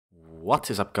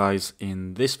What is up, guys?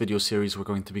 In this video series we're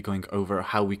going to be going over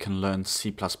how we can learn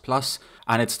C++,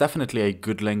 and it's definitely a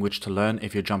good language to learn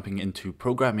if you're jumping into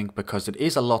programming because it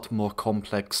is a lot more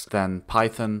complex than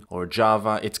Python or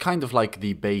Java. It's kind of like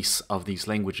the base of these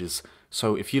languages.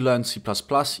 So if you learn C++,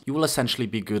 you will essentially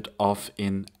be good off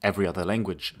in every other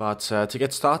language. But to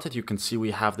get started, you can see we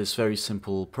have this very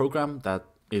simple program that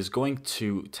is going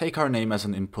to take our name as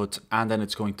an input and then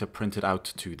it's going to print it out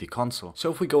to the console.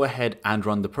 So if we go ahead and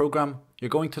run the program, you're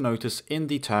going to notice in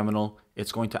the terminal,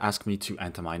 it's going to ask me to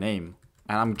enter my name.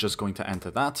 And I'm just going to enter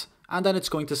that. And then it's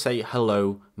going to say,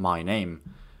 hello, my name.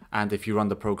 And if you run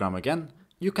the program again,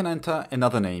 you can enter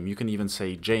another name. You can even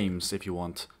say James if you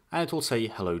want. And it will say,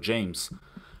 hello, James.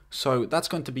 So that's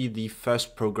going to be the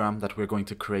first program that we're going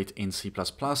to create in C++.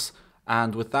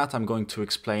 And with that, I'm going to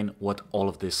explain what all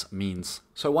of this means.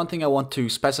 So one thing I want to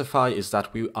specify is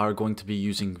that we are going to be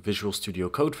using Visual Studio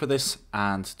Code for this.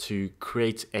 And to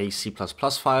create a C++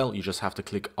 file, you just have to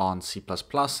click on C++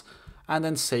 and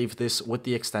then save this with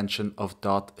the extension of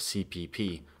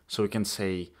 .cpp. So we can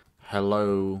say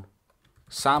hello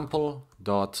sample.cpp.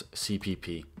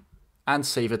 and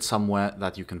save it somewhere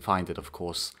that you can find it, of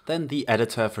course. Then the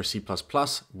editor for C++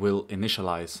 will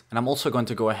initialize. And I'm also going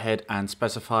to go ahead and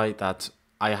specify that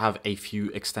I have a few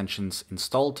extensions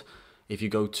installed. If you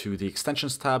go to the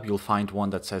extensions tab, you'll find one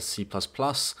that says C++,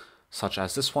 such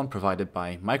as this one provided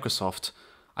by Microsoft.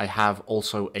 I have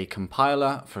also a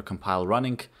compiler for compile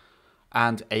running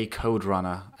and a code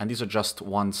runner. And these are just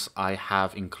ones I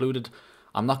have included.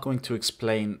 I'm not going to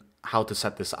explain how to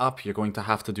set this up. You're going to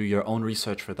have to do your own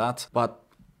research for that, but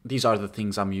these are the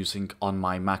things I'm using on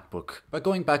my MacBook. But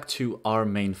going back to our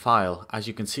main file, as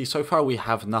you can see, so far we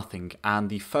have nothing, and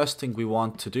the first thing we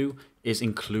want to do is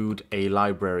include a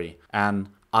library, an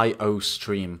IO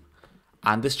stream.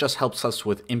 And this just helps us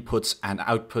with inputs and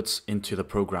outputs into the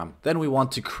program. Then we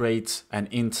want to create an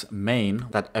int main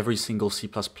that every single C++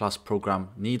 program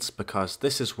needs, because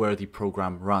this is where the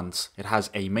program runs. It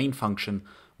has a main function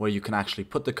where you can actually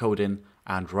put the code in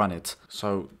and run it.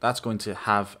 So that's going to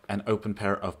have an open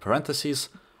pair of parentheses.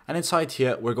 And inside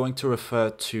here, we're going to refer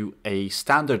to a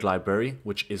standard library,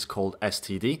 which is called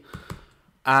std.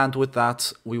 And with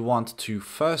that, we want to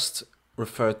first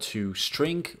refer to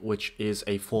string, which is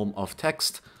a form of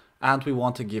text. And we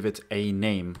want to give it a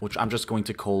name, which I'm just going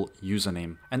to call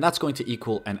username. And that's going to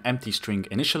equal an empty string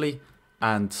initially.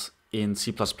 And in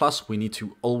C++, we need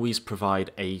to always provide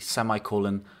a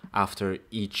semicolon after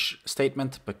each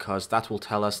statement, because that will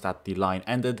tell us that the line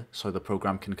ended so the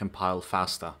program can compile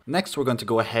faster. Next, we're going to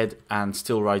go ahead and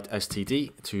still write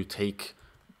std to take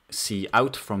C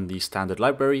out from the standard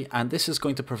library, and this is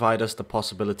going to provide us the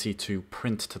possibility to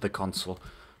print to the console.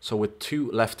 So with two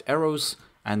left arrows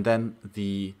and then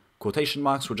the quotation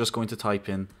marks, we're just going to type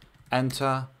in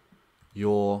enter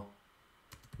your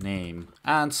name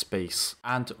and space,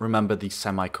 and remember the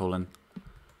semicolon.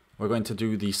 We're going to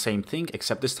do the same thing,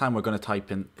 except this time we're going to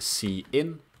type in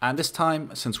cin, and this time,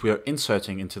 since we are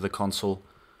inserting into the console,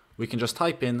 we can just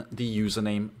type in the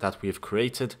username that we have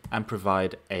created and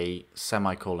provide a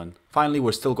semicolon. Finally,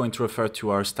 we're still going to refer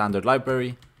to our standard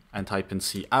library and type in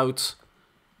cout,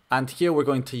 and here we're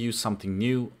going to use something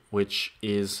new, which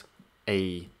is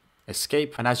a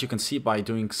escape. And as you can see, by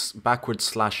doing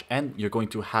 /n, you're going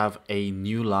to have a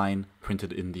new line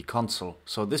printed in the console.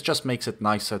 So this just makes it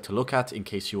nicer to look at in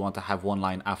case you want to have one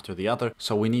line after the other.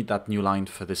 So we need that new line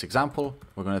for this example.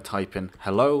 We're going to type in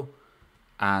hello,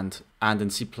 and in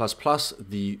C++,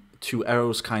 the two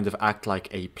arrows kind of act like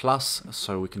a plus.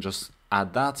 So we can just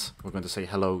add that. We're going to say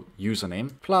hello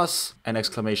username plus an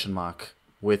exclamation mark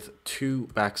with two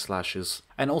backslashes.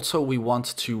 And also we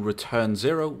want to return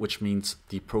 0, which means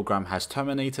the program has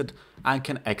terminated and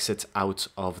can exit out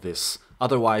of this.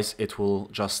 Otherwise, it will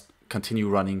just continue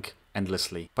running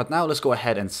endlessly. But now let's go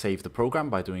ahead and save the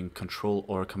program by doing Control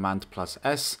or Command plus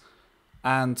S.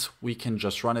 And we can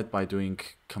just run it by doing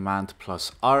Command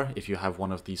plus R if you have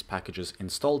one of these packages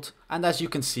installed. And as you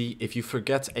can see, if you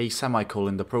forget a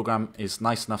semicolon, the program is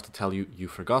nice enough to tell you you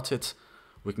forgot it.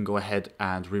 We can go ahead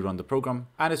and rerun the program,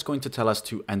 and it's going to tell us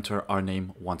to enter our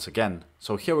name once again.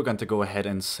 So here we're going to go ahead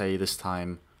and say this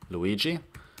time Luigi,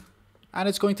 and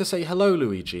it's going to say hello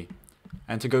Luigi.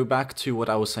 And to go back to what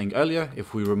I was saying earlier,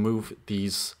 if we remove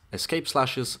these escape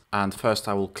slashes, and first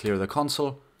I will clear the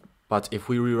console, but if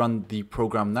we rerun the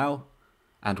program now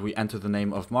and we enter the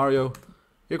name of Mario,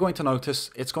 you're going to notice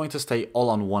it's going to stay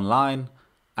all on one line,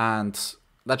 and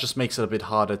that just makes it a bit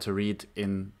harder to read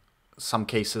in some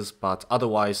cases, but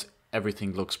otherwise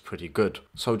everything looks pretty good.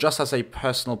 So just as a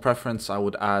personal preference, I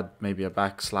would add maybe a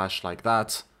backslash like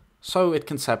that, so it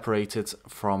can separate it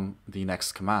from the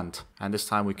next command. And this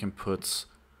time we can put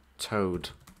Toad.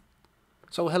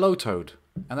 So hello Toad.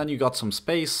 And then you got some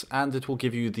space and it will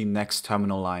give you the next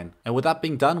terminal line. And with that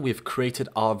being done, we've created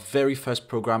our very first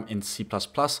program in C++.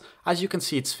 As you can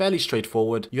see, it's fairly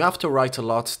straightforward. You have to write a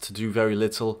lot to do very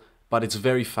little, but it's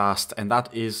very fast, and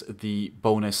that is the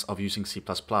bonus of using C++.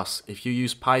 If you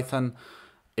use Python,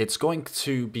 it's going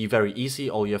to be very easy.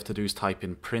 All you have to do is type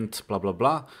in print blah blah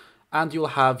blah, and you'll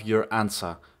have your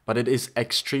answer. But it is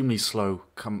extremely slow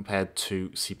compared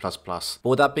to C++. But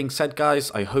with that being said,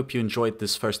 guys, I hope you enjoyed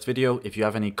this first video. If you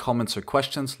have any comments or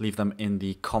questions, leave them in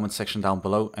the comment section down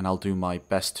below, and I'll do my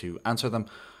best to answer them.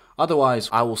 Otherwise,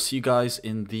 I will see you guys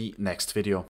in the next video.